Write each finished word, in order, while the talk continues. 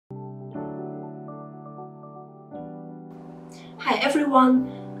Hi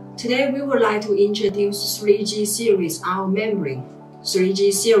everyone! Today we would like to introduce 3G series our membrane.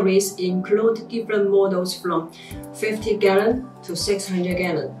 3G series include different models from 50 gallon to 600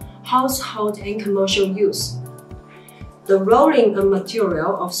 gallon, household and commercial use. The rolling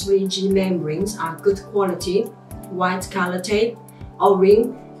material of 3G membranes are good quality, white color tape,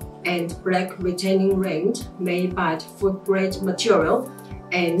 O-ring, and black retaining ring made by food grade material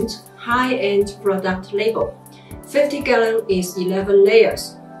and high-end product label. 50 gallon is 11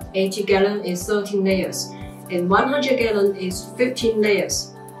 layers, 80 gallon is 13 layers, and 100 gallon is 15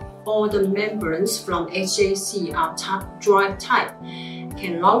 layers. All the membranes from HJC are dry type,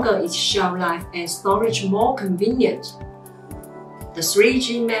 can longer its shelf life and storage more convenient. The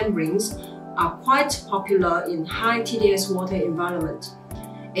 3G membranes are quite popular in high TDS water environment.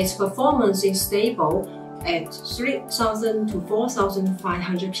 Its performance is stable at 3,000 to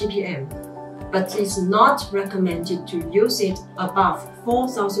 4,500 ppm, but it's not recommended to use it above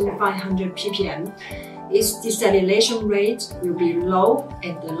 4,500 ppm. Its desalination rate will be low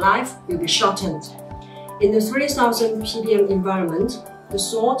and the life will be shortened. In the 3,000 ppm environment, the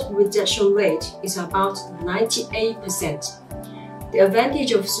salt rejection rate is about 98%. The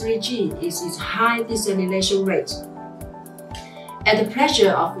advantage of 3G is its high desalination rate. At a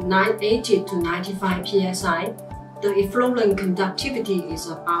pressure of 980 to 95 psi, the effluent conductivity is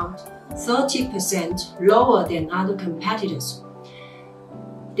about 30% lower than other competitors.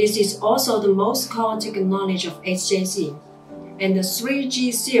 This is also the most core technology of HJC, and the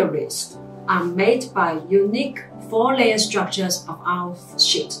 3G series are made by unique 4-layer structures of our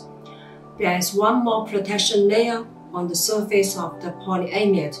sheet. There is one more protection layer on the surface of the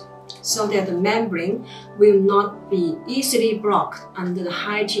polyamide, so that the membrane will not be easily blocked under the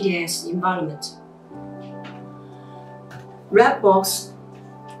high TDS environment. Red box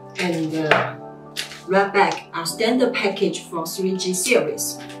and red bag are standard package for 3G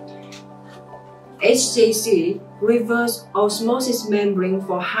series. HJC Reverse osmosis membrane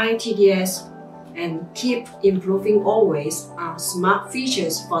for high TDS and keep improving always are smart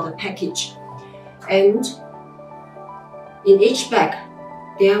features for the package. And in each bag,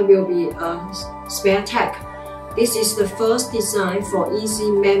 there will be a spare tag. This is the first design for easy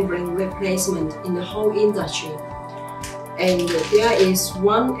membrane replacement in the whole industry. And there is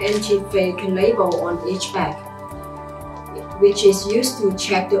one anti-fake label on each bag, which is used to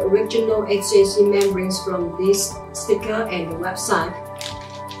check the original HJC membranes from this sticker and the website.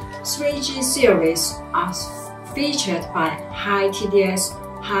 3G series are featured by high TDS,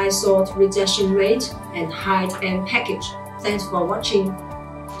 high salt rejection rate, and high-end package. Thanks for watching.